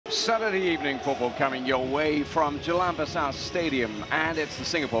Saturday evening football coming your way from Jalan Besar Stadium, and it's the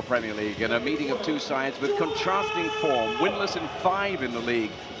Singapore Premier League and a meeting of two sides with contrasting form. Winless in 5 in the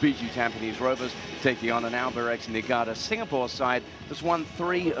league, BG Tampines Rovers taking on an Albirex Niigata Singapore side that's won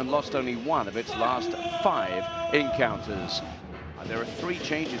 3 and lost only 1 of its last 5 encounters. There are 3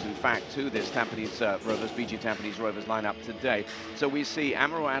 changes, in fact, to this Tampines Rovers, BG Tampines Rovers lineup today. So we see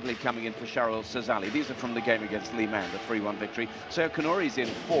Amaro Adli coming in for Sharul Sazali. These are from the game against Lee Man, the 3-1 victory. So Kanori's in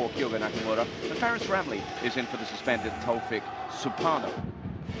for Kyogo Nakamura, and Faris Ramli is in for the suspended Taufik Supano.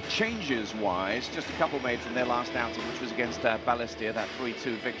 Changes-wise, just a couple made from their last outing, which was against Balestier, that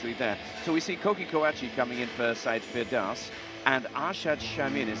 3-2 victory there. So we see Koki Koachi coming in for Said Firdaus, and Arshad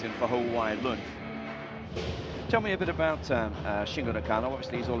Shamin is in for Ho Wai Lun. Tell me a bit about Shingo Nakano.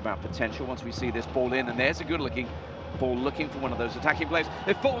 Obviously, he's all about potential. Once we see this ball in, and there's a good-looking ball looking for one of those attacking plays.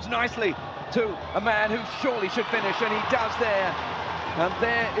 It falls nicely to a man who surely should finish, and he does there. And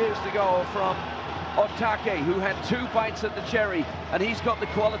there is the goal from Otake, who had 2 bites at the cherry, and he's got the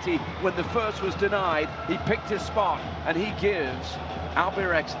quality. When the first was denied, he picked his spot, and he gives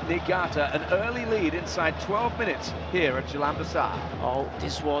Albirex Niigata an early lead inside 12 minutes here at Jalan Besar. Oh,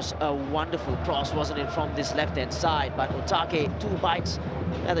 this was a wonderful cross, wasn't it, from this left-hand side? But Otake, 2 bites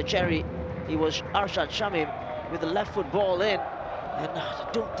at the cherry. It was Arshad Shamim with the left foot ball in. And I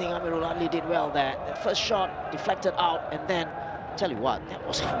don't think Amirul Adli did well there. The first shot deflected out, and then, tell you what, that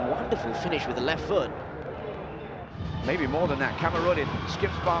was a wonderful finish with the left foot. Maybe more than that. Kamarudin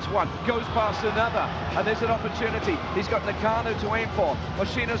skips past one, goes past another, and there's an opportunity. He's got Nakano to aim for.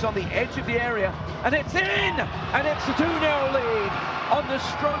 Oshino's on the edge of the area, and it's in! And it's a 2-0 lead on the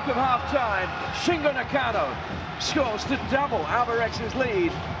stroke of half-time. Shingo Nakano scores to double Albarex's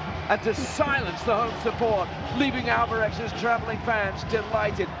lead and to silence the home support, leaving Albarex's travelling fans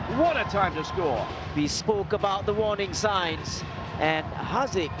delighted. What a time to score. We spoke about the warning signs, and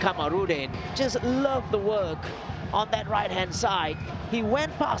Haziq Kamarudin just loved the work on that right-hand side. He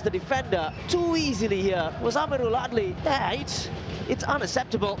went past the defender too easily here. Was Amirul Adli? Yeah, it's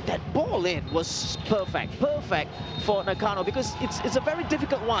unacceptable. That ball in was perfect for Nakano, because it's a very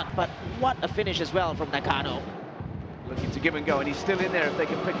difficult one. But what a finish as well from Nakano. Looking to give and go, and he's still in there if they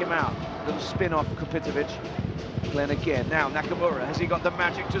can pick him out. Little spin off Kopitovic. Glenn again. Now Nakamura, has he got the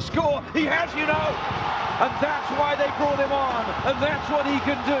magic to score? He has, you know! And that's why they brought him on, and that's what he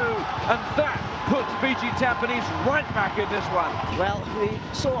can do, and that puts BG Tampines right back in this one. Well, we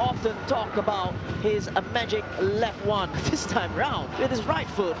so often talk about his magic left one. This time round with his right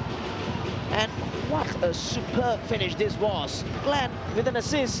foot. And what a superb finish this was. Glenn with an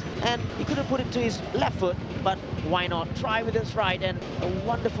assist, and he could have put it to his left foot, but why not try with his right? And a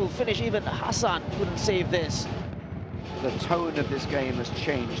wonderful finish. Even Hassan couldn't save this. The tone of this game has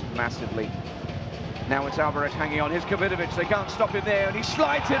changed massively. Now it's Albirex hanging on. Here's Kopitovic. They can't stop him there, and he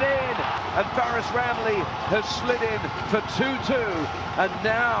slides it in. And Faris Ramli has slid in for 2-2. And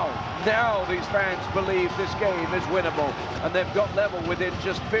now these fans believe this game is winnable. And they've got level within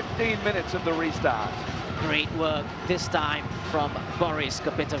just 15 minutes of the restart. Great work this time from Boris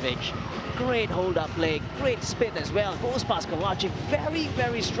Kopitovic. Great hold-up play, great spin as well. Goes past Kawachi,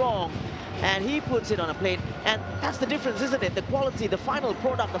 very strong. And he puts it on a plate, and that's the difference, isn't it? The quality, the final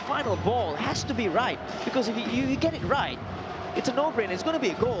product, the final ball has to be right, because if you get it right, it's a no-brainer. It's going to be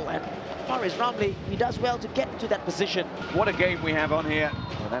a goal, and Faris Ramli, he does well to get to that position. What a game we have on here.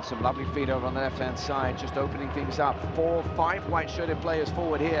 Well, that's some lovely feed over on the left-hand side, just opening things up. 4, 5 white-shirted players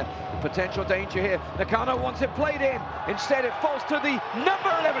forward here. Potential danger here. Nakano wants it played in. Instead, it falls to the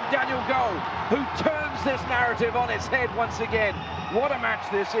number 11, Daniel Go, who turns this narrative on its head once again. What a match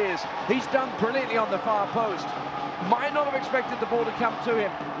this is. He's done brilliantly on the far post. Might not have expected the ball to come to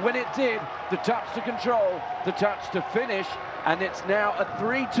him. When it did, the touch to control, the touch to finish, and it's now a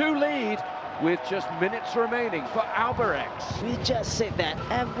 3-2 lead with just minutes remaining for Albirex. We just said that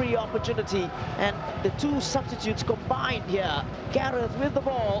every opportunity, and the 2 substitutes combined here. Gareth with the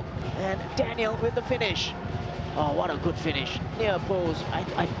ball, and Daniel with the finish. Oh, what a good finish. Near post.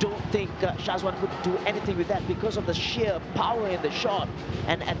 I don't think Shazwan could do anything with that because of the sheer power in the shot,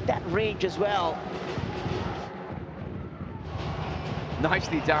 and at that range as well.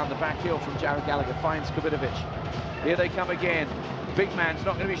 Nicely down the back heel from Jared Gallagher, finds Kopitovic. Here they come again. Big man's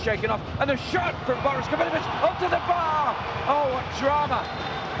not going to be shaken off. And a shot from Boris Kopitovic onto the bar. Oh, what drama.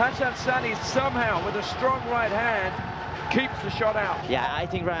 Hassan Sani somehow, with a strong right hand, keeps the shot out. Yeah, I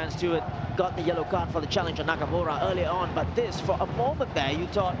think Ryan Stewart got the yellow card for the challenge on Nakamura earlier on, but this, for a moment there, you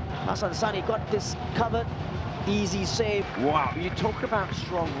thought Hassan Sani got this covered. Easy save. Wow, you talk about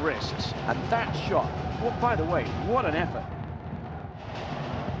strong wrists, and that shot, well, by the way, what an effort.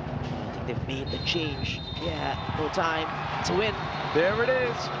 they've made the change. Yeah, no time to win. There it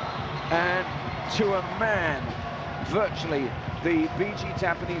is. And to a man, virtually, the BG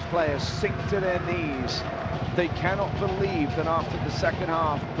Tampines players sink to their knees. They cannot believe that after the second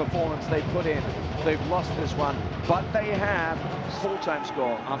half performance they put in, they've lost this one. But they have full-time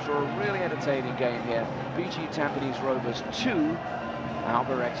score after a really entertaining game here. BG Tampines Rovers 2,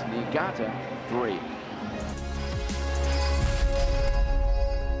 Albirex Niigata 3.